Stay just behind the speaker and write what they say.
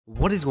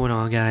What is going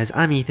on, guys?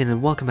 I'm Ethan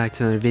and welcome back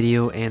to another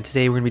video, and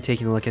today we're going to be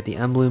taking a look at the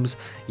emblems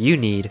you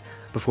need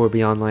before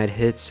Beyond Light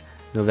hits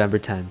November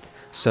 10th.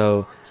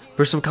 So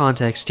for some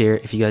context here,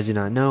 if you guys do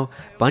not know,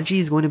 Bungie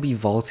is going to be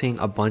vaulting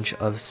a bunch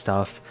of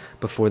stuff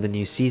before the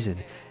new season.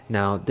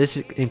 Now this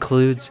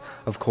includes,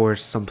 of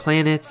course, some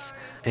planets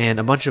and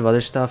a bunch of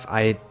other stuff.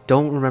 I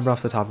don't remember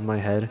off the top of my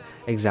head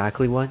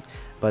exactly what,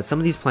 but some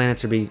of these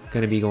planets are going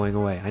to be going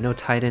away. I know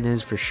Titan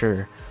is for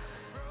sure,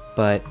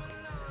 but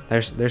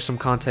there's some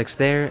context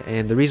there,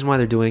 and the reason why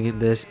they're doing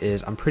this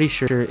is I'm pretty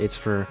sure it's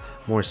for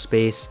more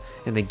space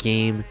in the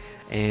game,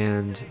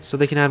 and so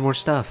they can add more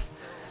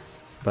stuff.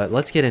 But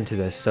let's get into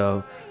this.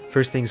 So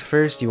first things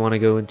first, you want to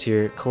go into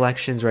your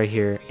collections right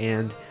here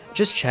and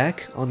just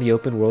check on the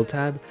open world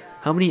tab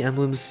how many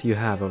emblems you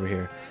have over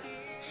here.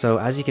 So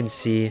as you can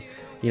see,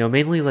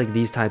 mainly like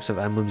these types of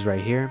emblems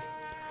right here,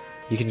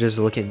 you can just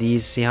look at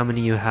these, see how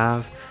many you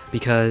have,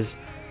 because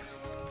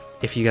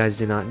if you guys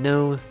do not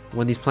know,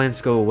 when these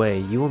planets go away,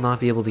 you will not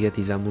be able to get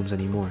these emblems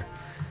anymore.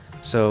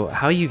 So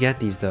how you get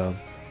these though,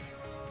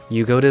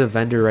 you go to the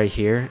vendor right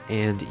here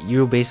and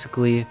you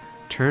basically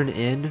turn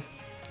in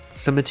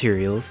some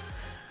materials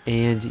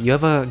and you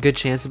have a good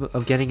chance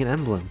of getting an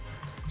emblem.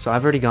 So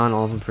I've already gotten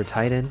all of them for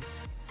Titan,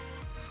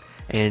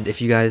 and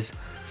if you guys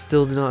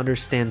still do not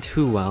understand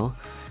too well,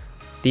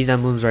 these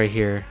emblems right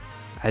here,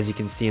 as you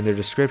can see in their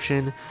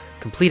description,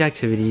 complete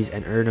activities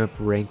and earn up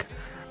rank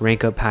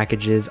up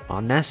packages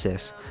on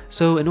Nessus.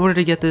 So in order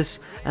to get this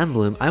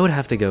emblem, I would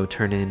have to go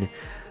turn in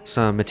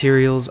some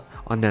materials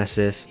on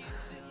Nessus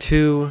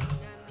to,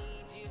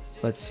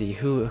 let's see,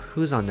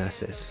 who's on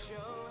Nessus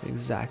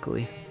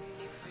exactly.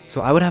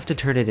 So I would have to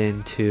turn it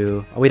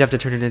into, we'd have to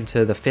turn it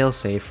into the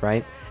failsafe,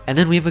 right? And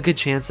then we have a good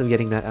chance of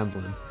getting that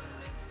emblem.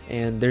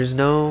 And there's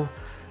no,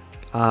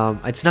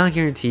 it's not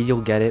guaranteed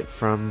you'll get it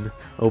from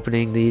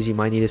opening these. You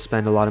might need to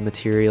spend a lot of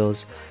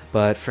materials,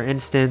 but for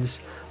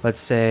instance,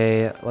 let's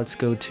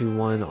go to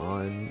one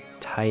on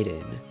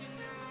Titan.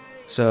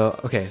 So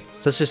okay,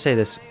 so let's just say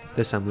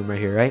this emblem right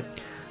here, right?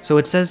 So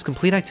it says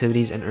complete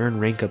activities and earn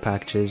rank up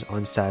packages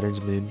on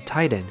Saturn's moon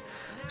Titan.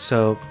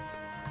 So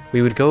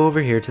we would go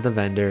over here to the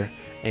vendor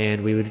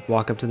and we would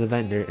walk up to the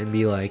vendor and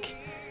be like,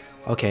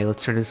 okay,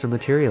 let's turn in some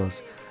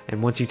materials.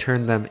 And once you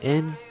turn them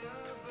in,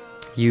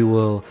 you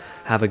will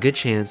have a good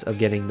chance of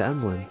getting the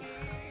emblem.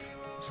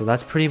 So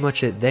that's pretty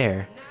much it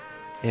there.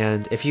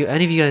 And if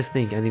any of you guys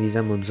think any of these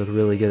emblems look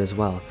really good as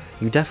well,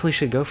 you definitely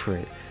should go for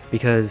it,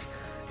 because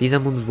these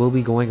emblems will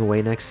be going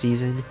away next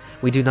season.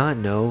 We do not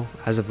know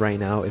as of right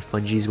now if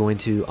Bungie is going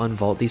to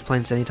unvault these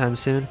planets anytime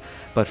soon,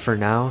 but for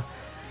now,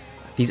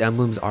 these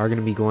emblems are going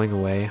to be going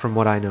away from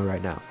what I know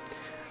right now.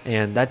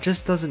 And that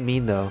just doesn't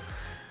mean though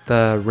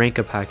the rank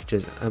up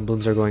packages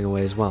emblems are going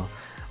away as well.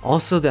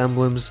 Also, the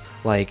emblems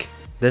like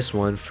this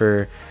one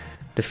for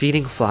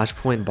defeating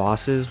Flashpoint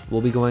bosses will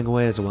be going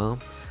away as well,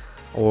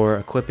 or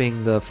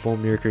equipping the full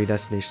Mercury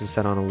destination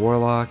set on a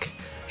Warlock.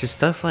 Just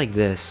stuff like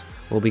this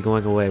will be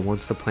going away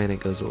once the planet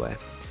goes away.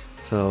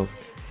 So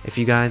if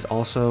you guys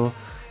also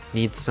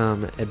need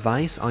some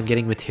advice on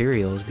getting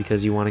materials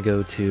because you want to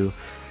go to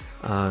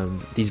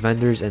these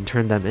vendors and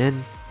turn them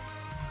in,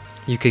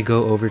 you could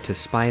go over to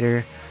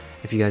Spider,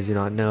 if you guys do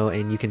not know,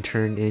 and you can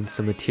turn in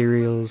some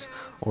materials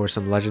or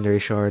some legendary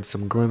shards,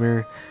 some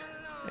glimmer,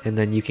 and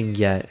then you can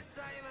get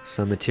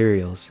some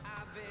materials.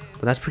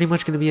 But that's pretty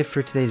much going to be it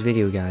for today's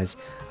video, guys.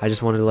 I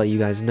just wanted to let you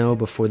guys know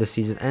before the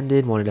season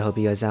ended, wanted to help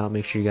you guys out,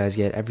 make sure you guys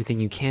get everything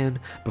you can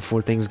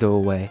before things go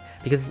away,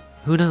 because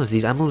who knows,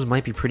 these emblems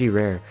might be pretty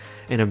rare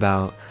in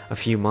about a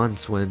few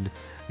months when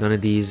none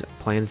of these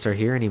planets are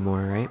here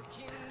anymore, right?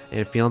 And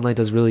if Beyond Light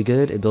does really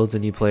good, it builds a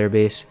new player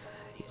base,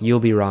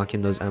 you'll be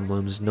rocking those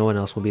emblems, no one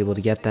else will be able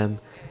to get them.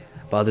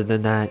 But other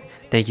than that,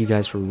 thank you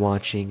guys for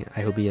watching,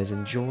 I hope you guys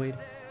enjoyed,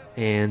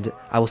 and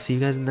I will see you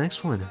guys in the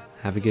next one.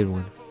 Have a good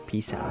one.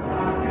 Peace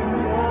out.